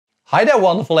Hi there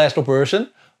wonderful astro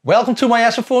person. Welcome to my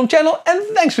Astroforum channel and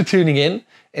thanks for tuning in.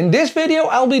 In this video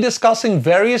I'll be discussing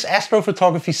various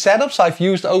astrophotography setups I've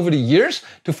used over the years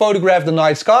to photograph the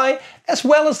night sky, as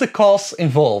well as the costs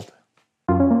involved.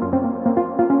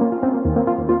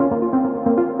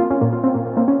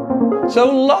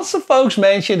 So lots of folks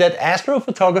mention that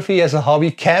astrophotography as a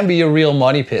hobby can be a real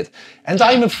money pit, and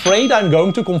I'm afraid I'm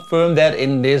going to confirm that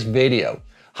in this video.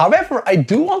 However, I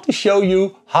do want to show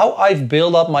you how I've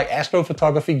built up my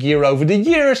astrophotography gear over the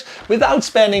years without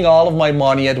spending all of my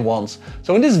money at once.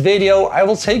 So in this video I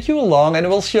will take you along and I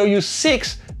will show you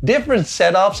 6 different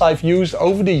setups I've used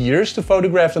over the years to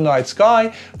photograph the night sky,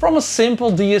 from a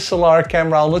simple DSLR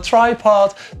camera on a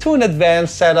tripod to an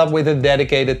advanced setup with a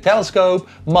dedicated telescope,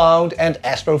 mount and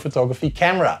astrophotography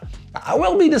camera. I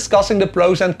will be discussing the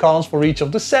pros and cons for each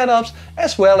of the setups,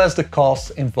 as well as the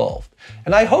costs involved.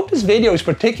 And I hope this video is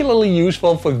particularly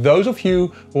useful for those of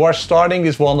you who are starting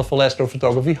this wonderful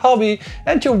astrophotography hobby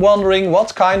and you're wondering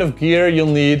what kind of gear you'll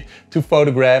need to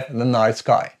photograph the night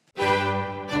sky.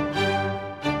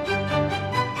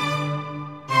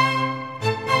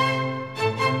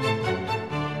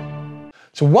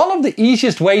 So one of the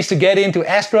easiest ways to get into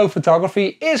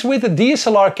astrophotography is with a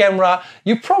DSLR camera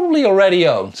you probably already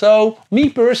own. So me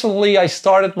personally, I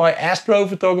started my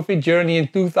astrophotography journey in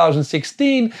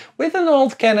 2016 with an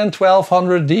old Canon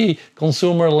 1200D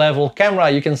consumer level camera.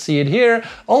 You can see it here,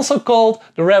 also called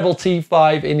the Rebel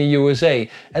T7 in the USA.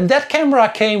 And that camera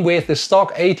came with the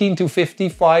stock 18 to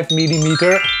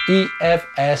 55mm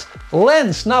EFS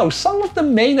lens. Now, some of the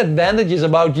main advantages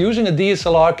about using a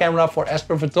DSLR camera for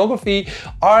astrophotography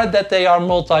are that they are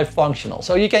multifunctional.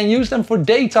 So you can use them for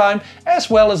daytime as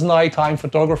well as nighttime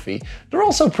photography. They're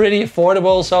also pretty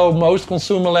affordable, so most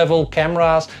consumer level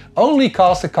cameras only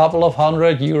cost a couple of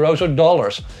 €100 or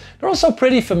dollars. They're also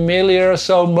pretty familiar,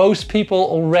 so most people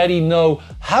already know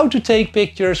how to take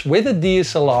pictures with a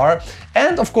DSLR,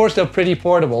 and of course they're pretty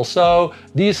portable. So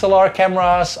DSLR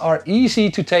cameras are easy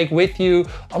to take with you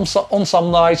on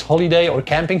some nice holiday or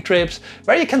camping trips,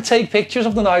 where you can take pictures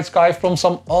of the night sky from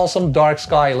some awesome dark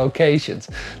sky locations.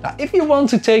 Now, if you want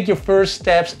to take your first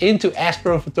steps into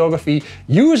astrophotography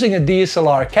using a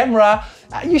DSLR camera,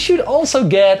 you should also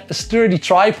get a sturdy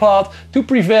tripod to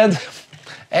prevent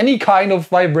any kind of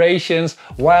vibrations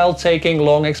while taking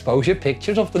long exposure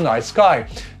pictures of the night sky.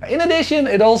 In addition,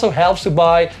 it also helps to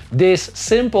buy this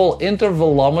simple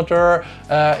intervalometer.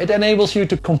 It enables you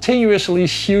to continuously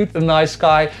shoot the night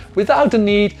sky without the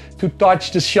need to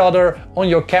touch the shutter on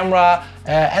your camera,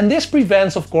 and this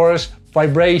prevents, of course,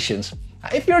 vibrations.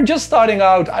 If you're just starting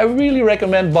out, I really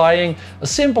recommend buying a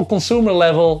simple consumer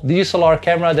level DSLR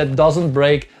camera that doesn't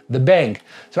break the bank.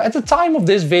 So at the time of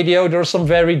this video, there are some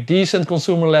very decent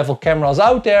consumer level cameras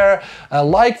out there,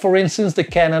 like for instance the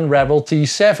Canon Rebel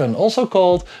T7, also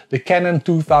called the Canon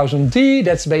 2000D.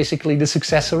 That's basically the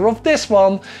successor of this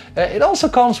one. It also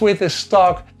comes with a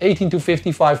stock 18 to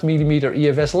 55mm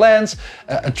EFS lens,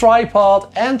 a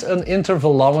tripod and an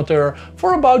intervalometer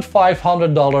for about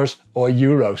 $500 or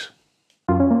euros.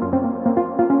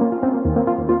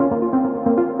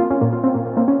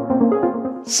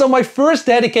 So my first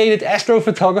dedicated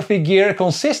astrophotography gear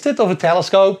consisted of a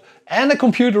telescope and a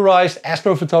computerized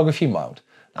astrophotography mount.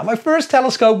 Now, my first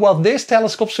telescope was this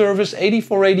telescope service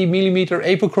 8480mm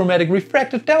apochromatic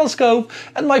refractor telescope,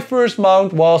 and my first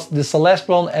mount was the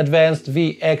Celestron Advanced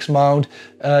VX mount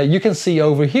you can see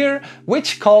over here,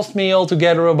 which cost me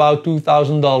altogether about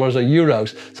 $2,000 or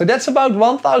euros. So that's about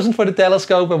 $1,000 for the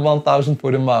telescope and $1,000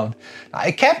 for the mount. Now,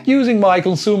 I kept using my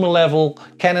consumer level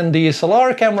Canon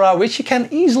DSLR camera, which you can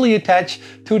easily attach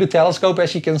to the telescope,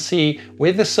 as you can see,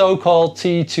 with the so-called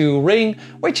T2 ring,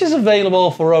 which is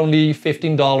available for only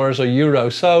 $15 or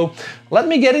euros. So let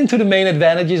me get into the main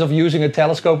advantages of using a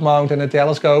telescope mount and a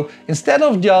telescope instead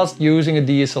of just using a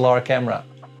DSLR camera.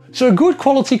 So a good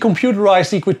quality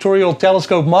computerized equatorial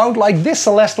telescope mount like this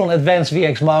Celestron Advanced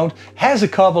VX mount has a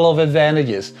couple of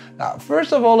advantages. Now,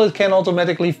 first of all, it can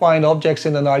automatically find objects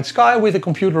in the night sky with a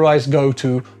computerized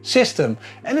go-to system.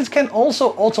 And it can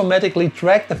also automatically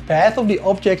track the path of the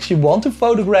objects you want to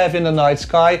photograph in the night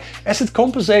sky, as it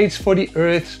compensates for the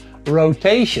Earth's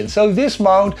rotation. So this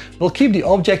mount will keep the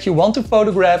object you want to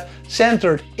photograph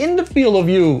centered in the field of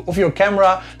view of your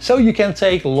camera, so you can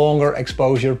take longer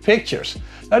exposure pictures.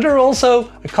 Now, there are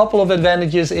also a couple of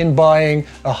advantages in buying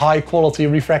a high quality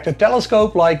refractor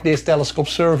telescope like this Telescope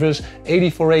Service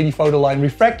 8480 Photoline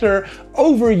refractor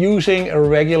over using a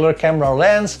regular camera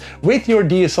lens with your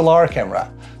DSLR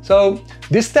camera. So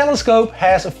this telescope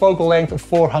has a focal length of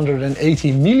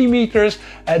 480 millimeters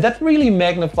that really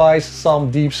magnifies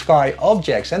some deep sky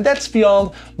objects, and that's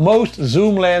beyond most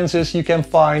zoom lenses you can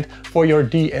find for your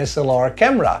DSLR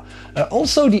camera.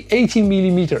 Also the 18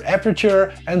 millimeter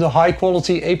aperture and the high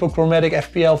quality apochromatic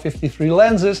FPL 53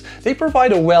 lenses, they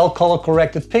provide a well color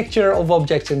corrected picture of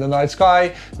objects in the night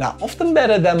sky, now often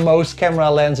better than most camera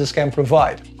lenses can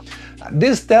provide.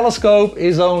 This telescope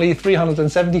is only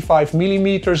 375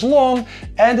 millimeters long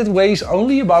and it weighs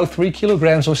only about 3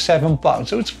 kilograms or 7 pounds.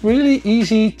 So it's really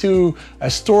easy to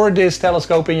store this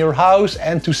telescope in your house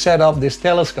and to set up this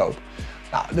telescope.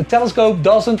 Now, the telescope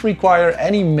doesn't require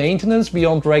any maintenance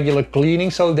beyond regular cleaning,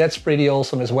 so that's pretty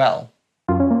awesome as well.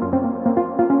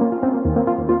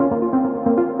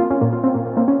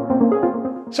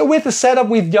 So with the setup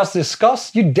we've just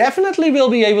discussed, you definitely will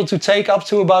be able to take up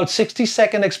to about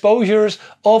 60-second exposures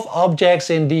of objects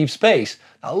in deep space.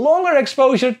 Now, longer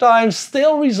exposure times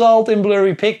still result in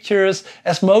blurry pictures,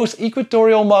 as most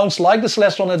equatorial mounts like the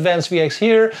Celestron AVX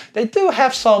here, they do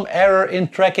have some error in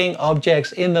tracking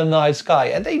objects in the night sky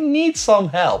and they need some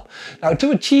help. Now,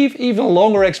 to achieve even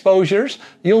longer exposures,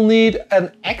 you'll need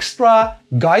an extra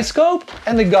guide scope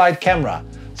and a guide camera.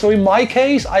 So in my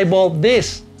case, I bought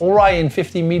this Orion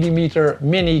 50mm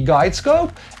mini guide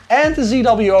scope and the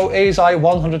ZWO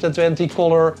ASI120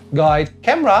 color guide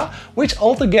camera, which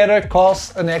altogether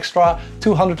costs an extra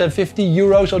 250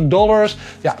 euros or dollars.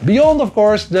 Yeah, beyond of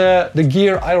course the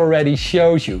gear I already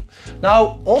showed you.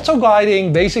 Now, auto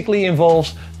guiding basically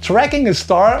involves tracking a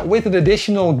star with an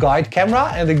additional guide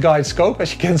camera and a guide scope,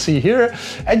 as you can see here,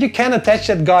 and you can attach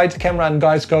that guide camera and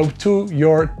guide scope to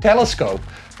your telescope.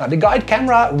 Now, the guide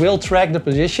camera will track the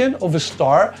position of a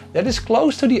star that is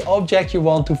close to the object you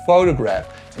want to photograph.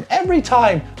 And every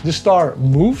time the star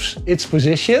moves its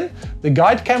position, the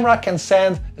guide camera can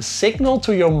send a signal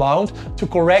to your mount to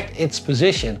correct its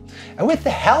position. And with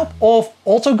the help of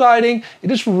auto guiding,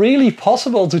 it is really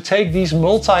possible to take these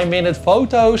multi-minute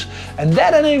photos, and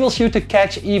that enables you to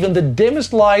catch even the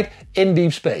dimmest light in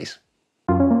deep space.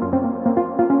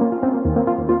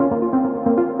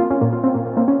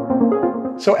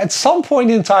 So at some point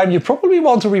in time, you probably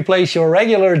want to replace your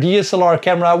regular DSLR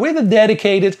camera with a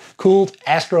dedicated, cooled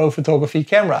astrophotography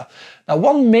camera. Now,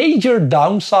 one major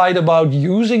downside about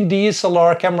using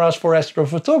DSLR cameras for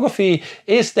astrophotography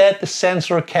is that the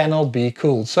sensor cannot be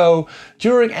cooled. So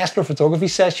during astrophotography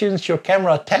sessions, your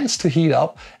camera tends to heat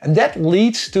up and that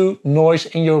leads to noise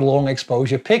in your long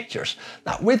exposure pictures.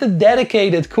 Now, with a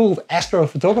dedicated cooled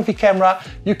astrophotography camera,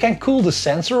 you can cool the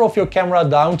sensor of your camera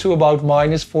down to about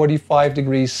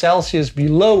 -45°C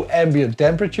below ambient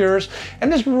temperatures,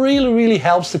 and this really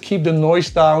helps to keep the noise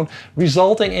down,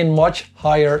 resulting in much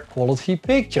higher quality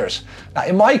pictures. Now,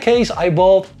 in my case, I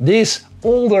bought this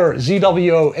older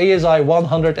ZWO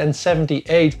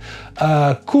ASI178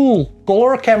 cool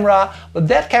color camera, but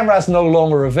that camera is no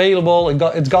longer available.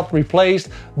 It got replaced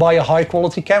by a high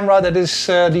quality camera that is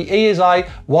the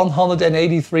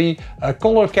ASI183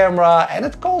 color camera, and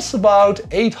it costs about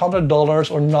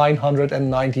 $800 or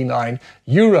 999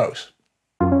 euros.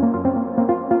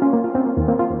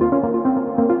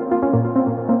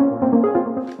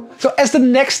 So as the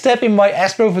next step in my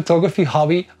astrophotography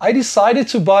hobby, I decided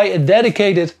to buy a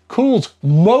dedicated cooled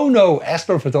mono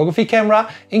astrophotography camera,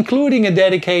 including a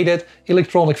dedicated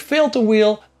electronic filter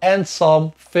wheel and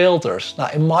some filters. Now,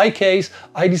 in my case,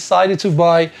 I decided to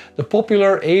buy the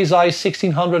popular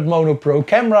ASI1600 Mono Pro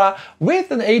camera with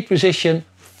an 8-position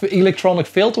electronic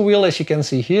filter wheel, as you can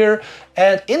see here.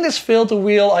 And in this filter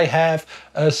wheel I have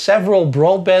several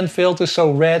broadband filters, so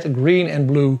red, green and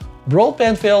blue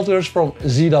broadband filters from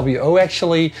ZWO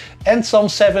actually, and some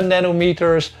 7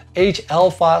 nanometers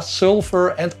H-alpha,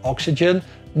 sulfur and oxygen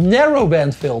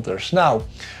narrowband filters. Now,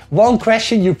 one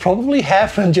question you probably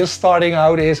have when just starting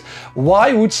out is,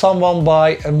 why would someone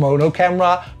buy a mono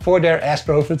camera for their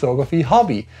astrophotography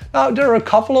hobby? Now, there are a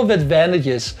couple of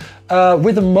advantages.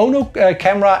 With a mono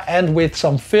camera and with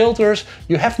some filters,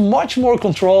 you have much more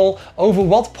control over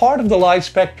what part of the light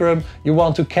spectrum you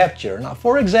want to capture. Now,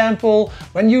 for example,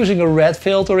 when using a red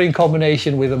filter in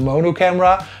combination with a mono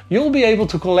camera, you'll be able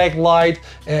to collect light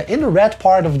in the red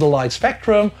part of the light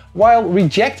spectrum while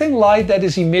rejecting light that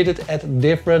is emitted at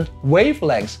different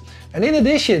wavelengths. And in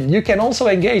addition, you can also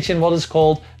engage in what is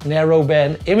called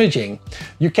narrowband imaging.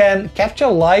 You can capture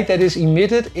light that is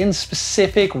emitted in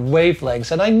specific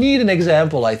wavelengths. And I need an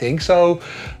example, I think. So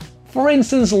For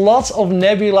instance, lots of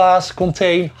nebulas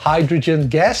contain hydrogen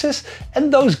gases,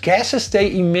 and those gases,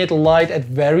 they emit light at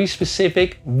very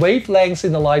specific wavelengths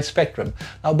in the light spectrum.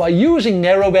 Now, by using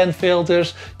narrowband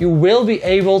filters, you will be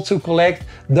able to collect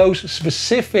those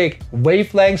specific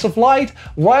wavelengths of light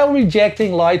while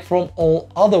rejecting light from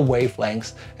all other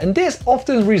wavelengths. And this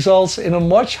often results in a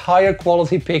much higher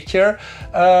quality picture,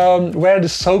 where the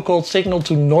so-called signal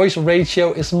to noise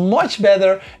ratio is much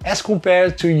better as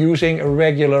compared to using a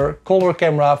regular color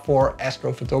camera for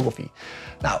astrophotography.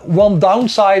 Now, one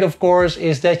downside, of course,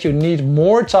 is that you need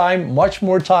more time, much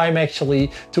more time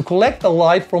actually, to collect the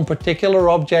light from particular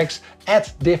objects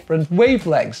at different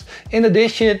wavelengths. In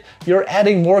addition, you're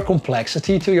adding more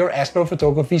complexity to your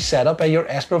astrophotography setup and your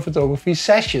astrophotography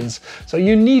sessions. So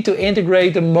you need to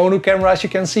integrate the mono camera, as you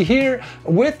can see here,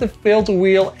 with the filter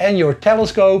wheel and your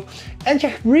telescope. And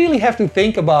you really have to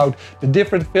think about the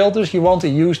different filters you want to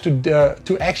use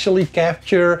to actually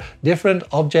capture different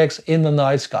objects in the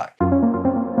night sky.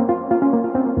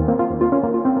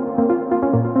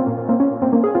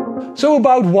 So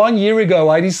about 1 year ago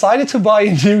I decided to buy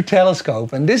a new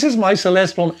telescope, and this is my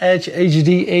Celestron Edge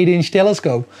HD 8-inch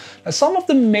telescope. Now, some of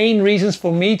the main reasons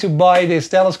for me to buy this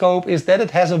telescope is that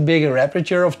it has a bigger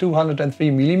aperture of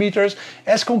 203mm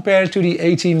as compared to the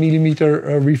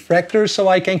 18mm refractor, so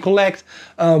I can collect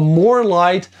more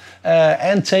light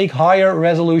and take higher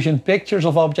resolution pictures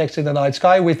of objects in the night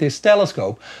sky with this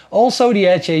telescope. Also, the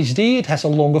Edge HD, it has a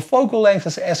longer focal length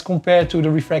as compared to the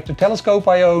refractor telescope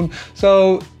I own,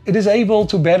 so it is able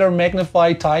to better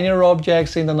magnify tinier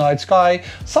objects in the night sky,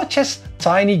 such as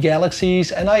tiny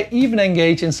galaxies, and I even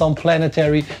engage in some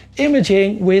planetary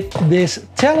imaging with this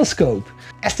telescope.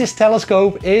 As this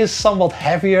telescope is somewhat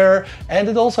heavier and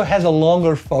it also has a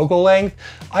longer focal length,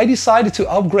 I decided to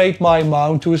upgrade my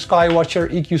mount to a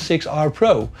SkyWatcher EQ6R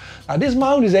Pro. Now, this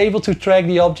mount is able to track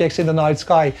the objects in the night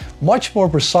sky much more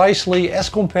precisely as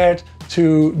compared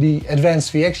to the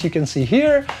Advanced VX you can see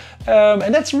here.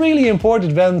 And that's really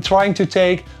important when trying to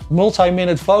take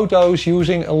multi-minute photos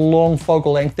using a long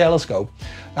focal length telescope.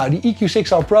 Now, the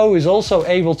EQ6R Pro is also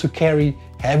able to carry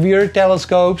heavier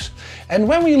telescopes, and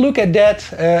when we look at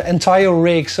that entire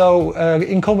rig, so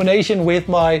in combination with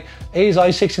my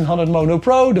ASI1600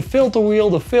 Pro, the filter wheel,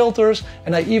 the filters,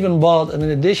 and I even bought an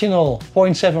additional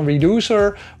 0.7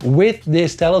 reducer with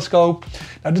this telescope.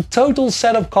 Now, the total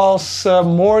setup costs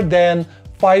more than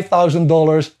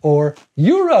 $5,000 or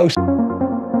euros.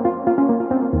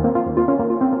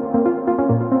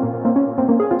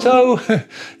 So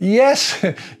yes,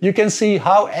 you can see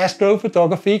how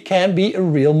astrophotography can be a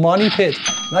real money pit.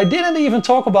 And I didn't even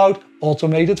talk about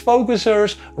automated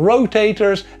focusers,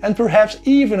 rotators, and perhaps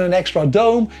even an extra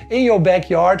dome in your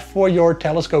backyard for your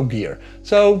telescope gear.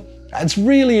 So it's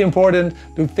really important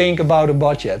to think about a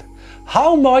budget.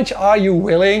 How much are you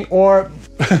willing or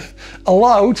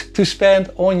allowed to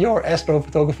spend on your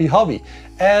astrophotography hobby?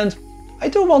 And I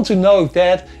do want to note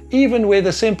that even with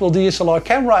a simple DSLR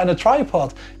camera and a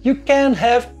tripod, you can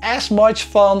have as much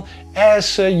fun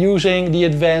as using the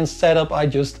advanced setup I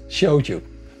just showed you.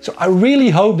 So I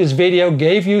really hope this video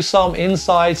gave you some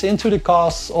insights into the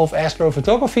costs of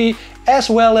astrophotography, as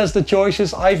well as the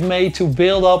choices I've made to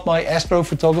build up my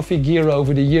astrophotography gear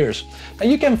over the years.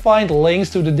 And you can find links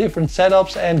to the different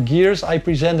setups and gears I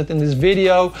presented in this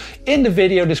video in the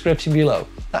video description below.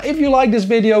 Now, if you like this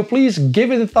video, please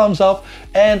give it a thumbs up,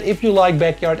 and if you like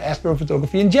backyard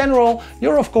astrophotography in general,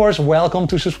 you're of course welcome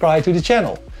to subscribe to the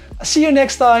channel. I'll see you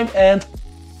next time, and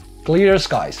clear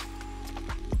skies.